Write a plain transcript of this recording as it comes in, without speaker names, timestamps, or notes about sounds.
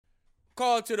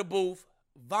Call to the booth.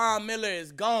 Von Miller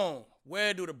is gone.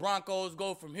 Where do the Broncos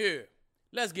go from here?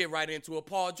 Let's get right into it.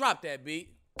 Paul, drop that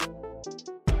beat.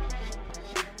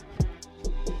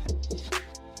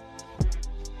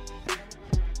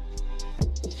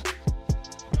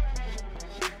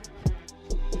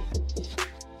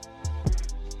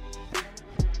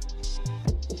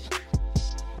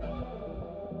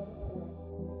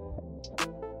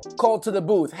 Call to the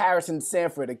booth, Harrison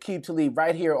Sanford, Aqib Talib,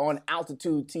 right here on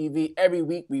Altitude TV. Every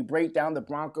week we break down the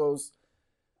Broncos,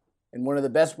 and one of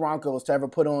the best Broncos to ever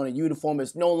put on a uniform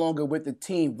is no longer with the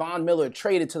team. Von Miller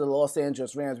traded to the Los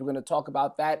Angeles Rams. We're going to talk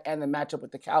about that and the matchup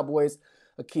with the Cowboys.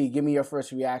 Aqib, give me your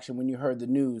first reaction when you heard the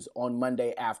news on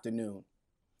Monday afternoon.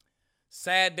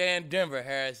 Sad day in Denver,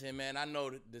 Harrison, man. I know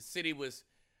the city was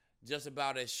just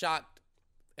about as shocked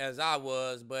as I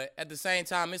was, but at the same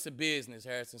time, it's a business,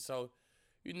 Harrison. So,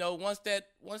 you know, once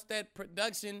that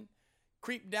production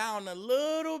creeped down a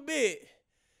little bit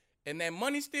and that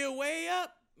money still way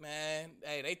up, man,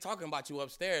 hey, they talking about you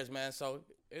upstairs, man. So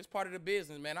it's part of the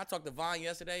business, man. I talked to Von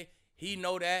yesterday. He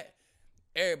know that.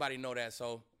 Everybody know that.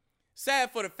 So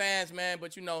sad for the fans, man,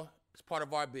 but, you know, it's part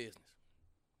of our business.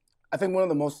 I think one of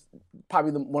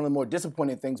the more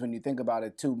disappointing things when you think about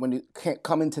it, too, when you can't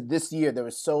come into this year, there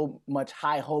was so much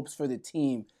high hopes for the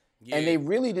team. Yeah. And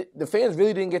the fans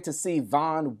really didn't get to see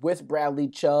Von with Bradley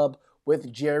Chubb,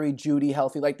 with Jerry Jeudy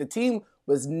healthy. Like, the team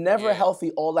was never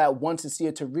healthy all at once this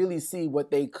year to really see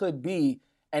what they could be.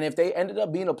 And if they ended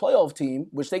up being a playoff team,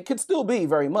 which they could still be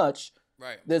very much,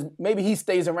 right? Maybe he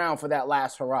stays around for that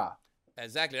last hurrah.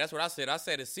 Exactly. That's what I said. I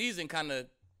said the season kind of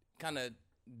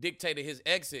dictated his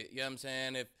exit. You know what I'm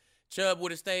saying? If Chubb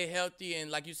would have stayed healthy and,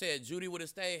 like you said, Jeudy would have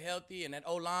stayed healthy and that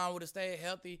O-line would have stayed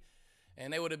healthy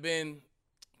and they would have been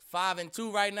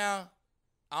 5-2 right now,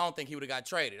 I don't think he would have got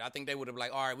traded. I think they would have been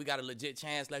like, all right, we got a legit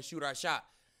chance. Let's shoot our shot.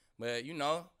 But, you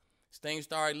know, things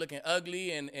started looking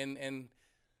ugly and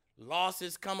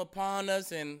losses come upon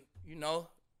us. And, you know,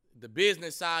 the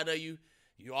business side of you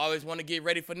always want to get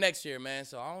ready for next year, man.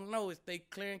 So I don't know if they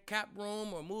clearing cap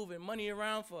room or moving money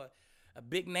around for a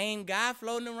big name guy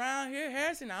floating around here,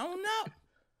 Harrison. I don't know.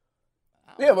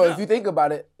 If you think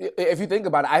about it,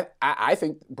 I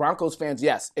think Broncos fans,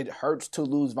 yes, it hurts to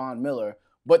lose Von Miller,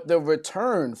 but the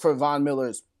return for Von Miller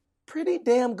is pretty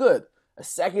damn good. A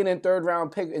second and third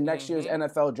round pick in next year's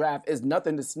NFL draft is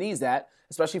nothing to sneeze at,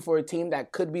 especially for a team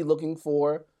that could be looking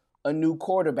for a new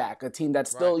quarterback, a team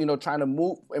that's still, trying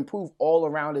to improve all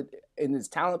around it in its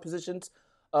talent positions.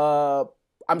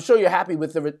 I'm sure you're happy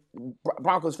with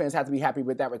Broncos fans have to be happy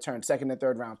with that return, second and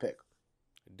third round pick.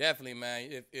 Definitely,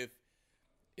 man.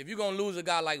 If you're going to lose a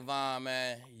guy like Von,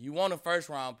 man, you want a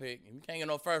first-round pick. If you can't get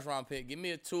no first-round pick, give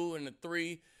me a 2 and a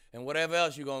 3 and whatever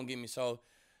else you're going to give me. So,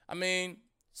 I mean,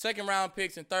 second-round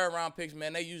picks and third-round picks,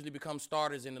 man, they usually become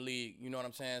starters in the league. You know what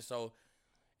I'm saying? So,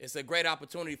 it's a great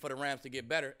opportunity for the Rams to get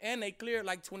better. And they cleared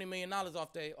like $20 million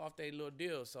off their little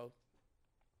deal. So,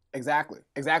 Exactly.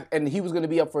 And he was going to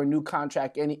be up for a new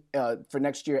contract for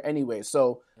next year anyway.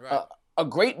 So, a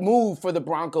great move for the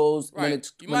Broncos when it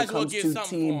comes to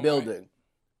team building.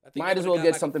 Might as well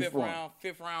get something for him.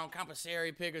 Fifth round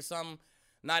compensatory pick or something.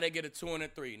 Now they get a 2 and a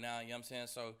 3. Now, you know what I'm saying?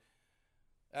 So,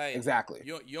 hey. Exactly.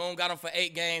 You don't got them for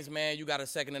 8 games, man. You got a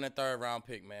second and a third round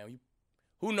pick, man.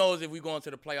 Who knows if we go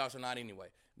into the playoffs or not anyway.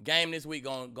 Game this week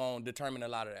going to determine a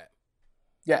lot of that.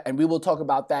 Yeah, and we will talk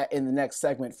about that in the next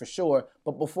segment for sure.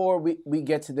 But before we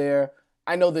get to there,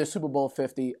 I know there's Super Bowl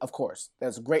 50, of course.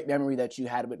 That's a great memory that you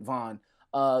had with Von.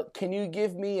 Can you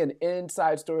give me an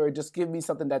inside story or just give me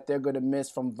something that they're going to miss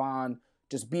from Von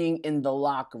just being in the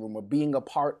locker room or being a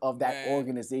part of that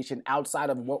organization outside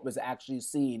of what was actually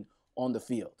seen on the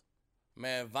field?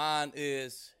 Man, Von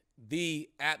is the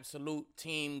absolute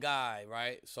team guy,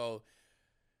 right? So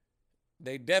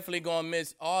they definitely going to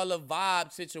miss all the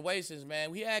vibe situations,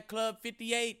 man. We had Club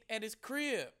 58 at his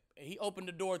crib. And he opened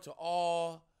the door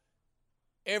to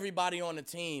everybody on the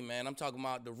team, man. I'm talking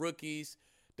about the rookies,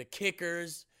 the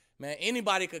kickers, man.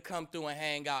 Anybody could come through and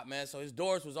hang out, man. So his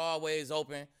doors was always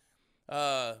open.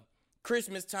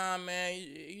 Christmas time, man,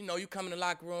 you come in the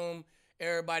locker room,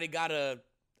 everybody got a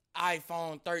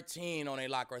iPhone 13 on their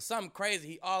locker or something crazy.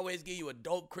 He always give you a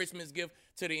dope Christmas gift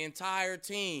to the entire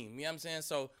team. You know what I'm saying?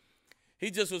 So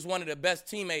he just was one of the best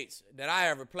teammates that I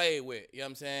ever played with. You know what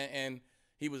I'm saying? And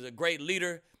he was a great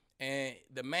leader. And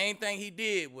the main thing he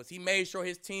did was he made sure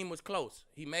his team was close.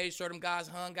 He made sure them guys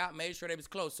hung out, made sure they was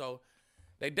close. So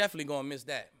they definitely going to miss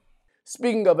that.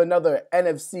 Speaking of another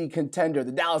NFC contender,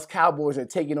 the Dallas Cowboys are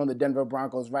taking on the Denver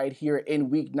Broncos right here in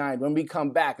Week 9. When we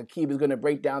come back, Aqib is going to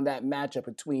break down that matchup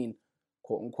between,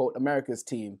 quote-unquote, America's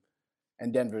team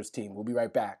and Denver's team. We'll be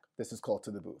right back. This is Call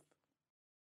to the Booth.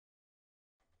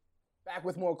 Back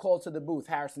with more Call to the Booth.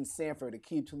 Harrison Sanford,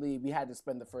 Aqib Talib. We had to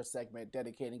spend the first segment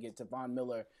dedicating it to Von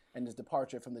Miller and his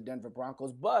departure from the Denver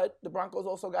Broncos. But the Broncos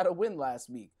also got a win last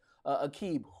week.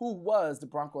 Aqib, who was the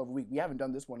Bronco of the week? We haven't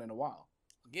done this one in a while.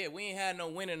 Yeah, we ain't had no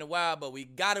win in a while, but we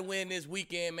got to win this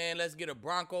weekend, man. Let's get a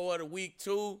Bronco of the week,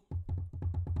 too.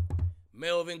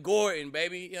 Melvin Gordon,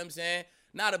 baby. You know what I'm saying?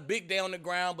 Not a big day on the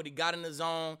ground, but he got in the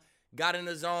zone. Got in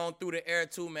the zone through the air,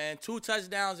 too, man. 2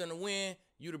 touchdowns and a win.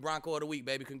 You the Bronco of the week,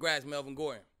 baby. Congrats, Melvin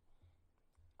Gordon.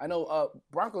 I know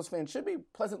Broncos fans should be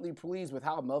pleasantly pleased with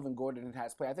how Melvin Gordon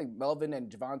has played. I think Melvin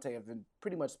and Javonte have been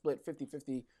pretty much split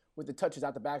 50-50 with the touches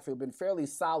out the backfield, been fairly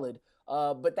solid.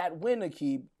 But that win,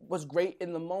 Aqib, was great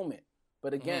in the moment.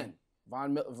 But again,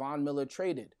 Von Miller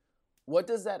traded. What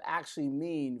does that actually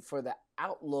mean for the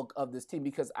outlook of this team?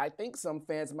 Because I think some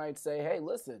fans might say, hey,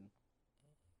 listen,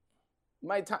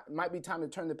 might be time to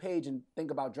turn the page and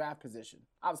think about draft position.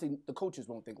 Obviously, the coaches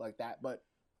won't think like that, but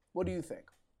what do you think?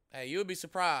 Hey, you'll be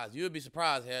surprised. You'll be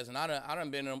surprised, Harrison. I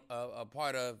done been a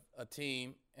part of a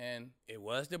team, and it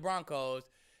was the Broncos,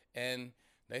 and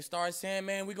they started saying,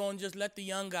 man, we're going to just let the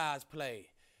young guys play.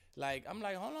 Like, I'm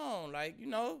like, hold on. Like, you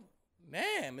know,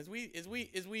 man, is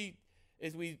we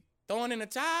throwing in the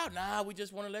towel? Nah, we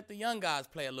just want to let the young guys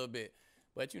play a little bit.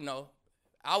 But, you know,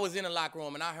 I was in the locker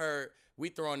room, and I heard we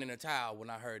throwing in the towel when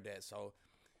I heard that. So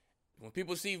when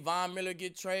people see Von Miller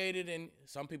get traded, and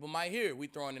some people might hear we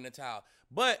throwing in the towel.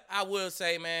 But I will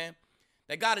say, man,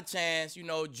 they got a chance. You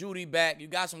know, Judy back. You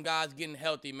got some guys getting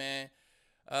healthy, man.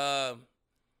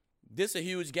 This a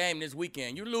huge game this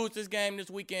weekend. You lose this game this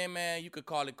weekend, man, you could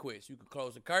call it quits. You could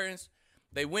close the curtains.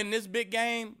 They win this big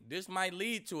game, this might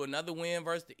lead to another win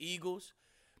versus the Eagles,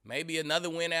 maybe another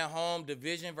win at home,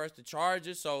 division versus the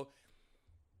Chargers. So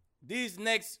these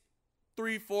next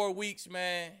 3-4 weeks,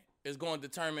 man, is going to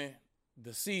determine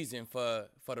the season for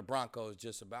the Broncos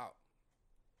just about.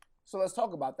 So let's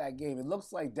talk about that game. It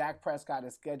looks like Dak Prescott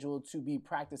is scheduled to be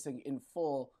practicing in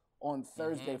full on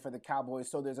Thursday for the Cowboys,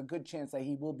 so there's a good chance that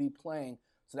he will be playing.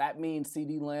 So that means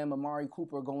CeeDee Lamb, Amari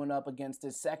Cooper going up against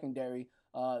his secondary.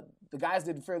 The guys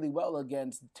did fairly well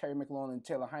against Terry McLaurin and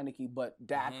Taylor Heineke, but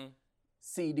Dak,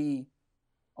 CeeDee,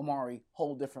 Amari,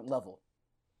 whole different level.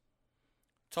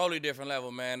 Totally different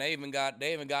level, man. They even got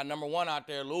number 1 out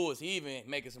there, Lewis. He even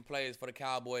making some plays for the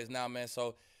Cowboys now, man.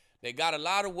 So they got a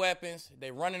lot of weapons. They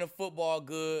running the football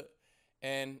good,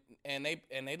 and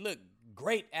they look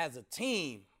great as a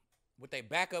team with their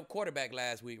backup quarterback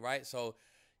last week, right? So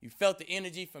you felt the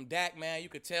energy from Dak, man. You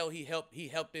could tell he helped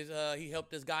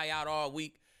this guy out all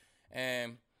week,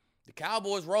 and the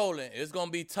Cowboys rolling. It's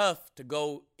gonna be tough to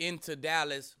go into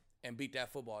Dallas and beat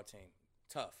that football team.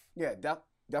 Tough. Yeah,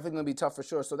 definitely gonna be tough for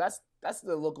sure. So that's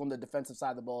the look on the defensive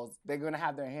side of the ball. They're gonna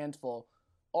have their hands full.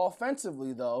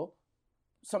 Offensively, though,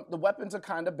 the weapons are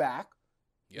kind of back.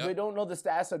 Yep. We don't know the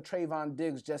status of Trayvon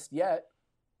Diggs just yet.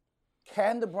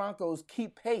 Can the Broncos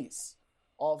keep pace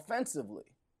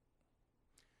offensively?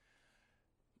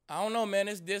 I don't know, man.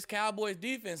 This Cowboys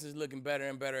defense is looking better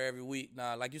and better every week.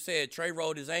 Now, like you said, Trey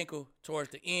rolled his ankle towards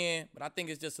the end, but I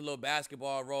think it's just a little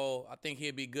basketball roll. I think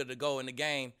he'll be good to go in the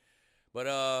game.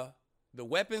 But the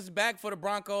weapons back for the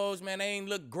Broncos, man. They ain't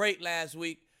looked great last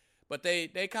week, but they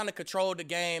kind of controlled the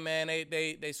game, man.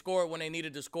 They scored when they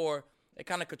needed to score. They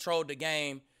kind of controlled the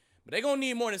game, but they're gonna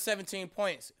need more than 17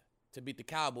 points to beat the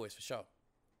Cowboys for sure.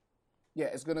 Yeah,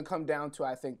 it's going to come down to,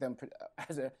 I think, them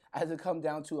as it come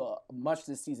down to much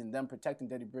this season, them protecting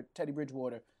Teddy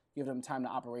Bridgewater, giving them time to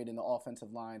operate in the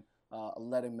offensive line,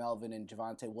 letting Melvin and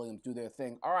Javonte Williams do their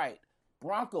thing. All right,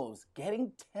 Broncos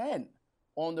getting 10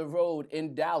 on the road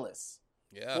in Dallas.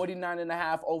 Yeah.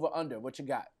 49.5 over under. What you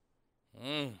got?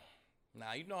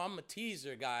 Now, you know I'm a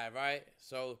teaser guy, right?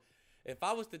 So if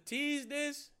I was to tease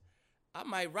this, I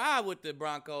might ride with the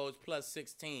Broncos plus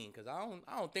 16 because I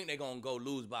don't think they're going to go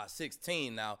lose by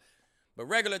 16 now. But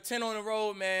regular 10 on the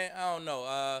road, man, I don't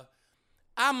know.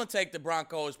 I'm going to take the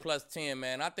Broncos plus 10,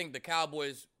 man. I think the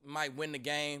Cowboys might win the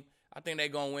game. I think they're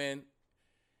going to win.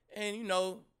 And, you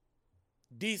know,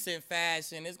 decent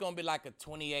fashion. It's going to be like a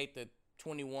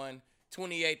 28-21,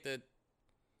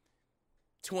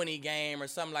 28-20 game or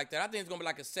something like that. I think it's going to be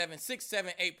like a 6,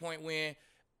 7, 8-point win.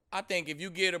 I think if you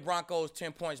give the Broncos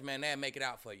 10 points, man, that'll make it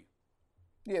out for you.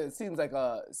 Yeah, it seems like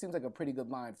a pretty good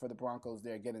line for the Broncos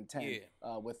there, getting 10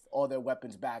 with all their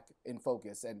weapons back in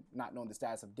focus and not knowing the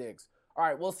status of Diggs. All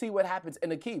right, we'll see what happens.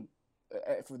 And Aqib,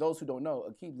 for those who don't know,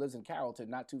 Aqib lives in Carrollton,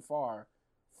 not too far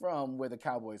from where the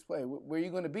Cowboys play. Where are you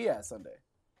going to be at Sunday?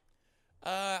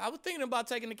 I was thinking about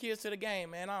taking the kids to the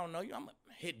game, man. I don't know. I'm going to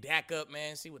hit Dak up,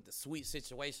 man, see what the sweet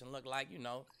situation look like. You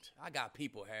know, I got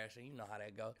people, Harrison. You know how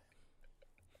that go.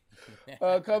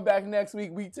 Come back next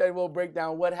week, week 10. We'll break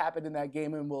down what happened in that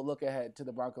game, and we'll look ahead to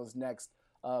the Broncos' next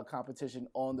competition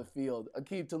on the field.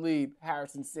 Aqib Talib,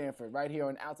 Harrison Sanford, right here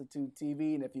on Altitude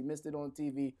TV. And if you missed it on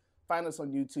TV, find us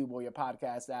on YouTube or your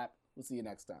podcast app. We'll see you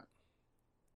next time.